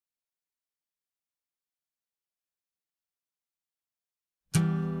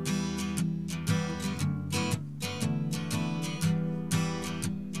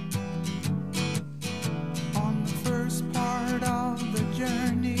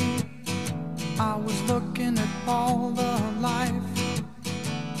I was looking at all the life.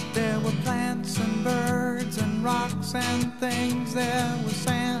 There were plants and birds and rocks and things. There was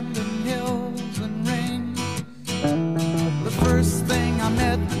sand and hills and rain. The first thing I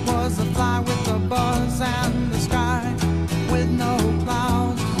met was a fly with a buzz and the sky with no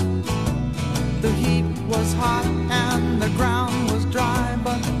clouds. The heat was hot and the ground was dry,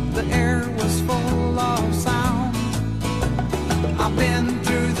 but the air was full of sound. I've been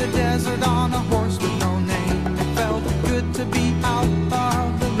through the desert on a horse with no name. It felt good to be out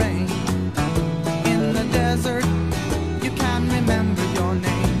of the rain. In the desert, you can remember your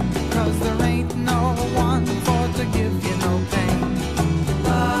name, 'cause there ain't no one for to give you no pain.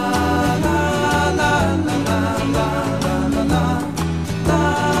 La la la la la la la la la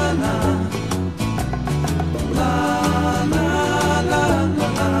la la la la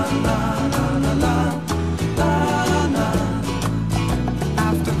la la la la.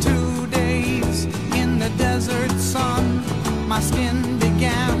 After 2 days in the desert sun, my skin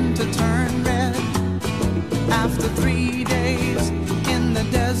began to turn red. After 3 days in the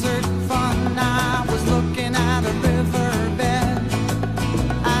desert fun, I was looking at a riverbed,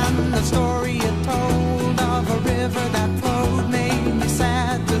 and the story it told of a river that flowed made me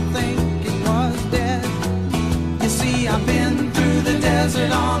sad to think it was dead. You see, I've been through the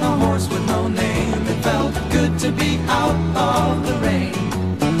desert on a horse with no name. It felt good to be out of the rain.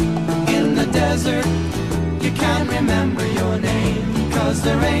 In the desert, you can't remember your name, 'cause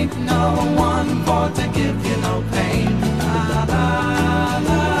there ain't no one for to give you no pain. La la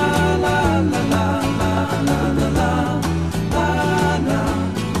la la la la la la la la la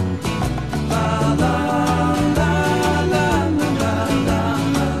la la la la la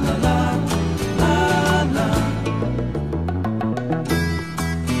la la la.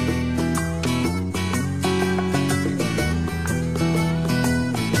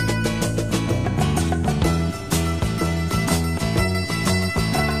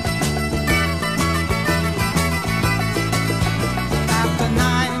 After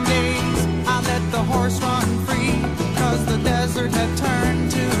 9 days, I let the horse run free, 'cause the desert had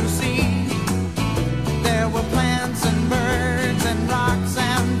turned to sea. There were plants and birds and rocks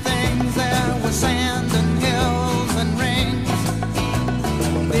and things. There was sand and hills and rings.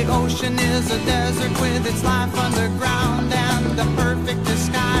 The ocean is a desert with its life underground and the perfect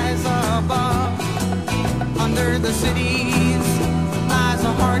disguise above. Under the cities lies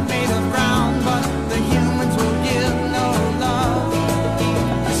a heart made of ground, but the humans will give no love.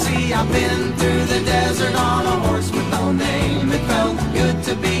 You see, I've been through the desert on a horse with no name. It felt good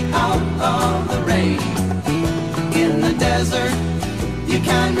to be out of the rain. In the desert, you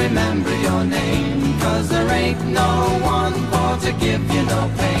can't remember your name, 'cause there ain't no one for to give you no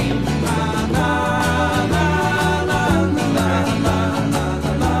pain.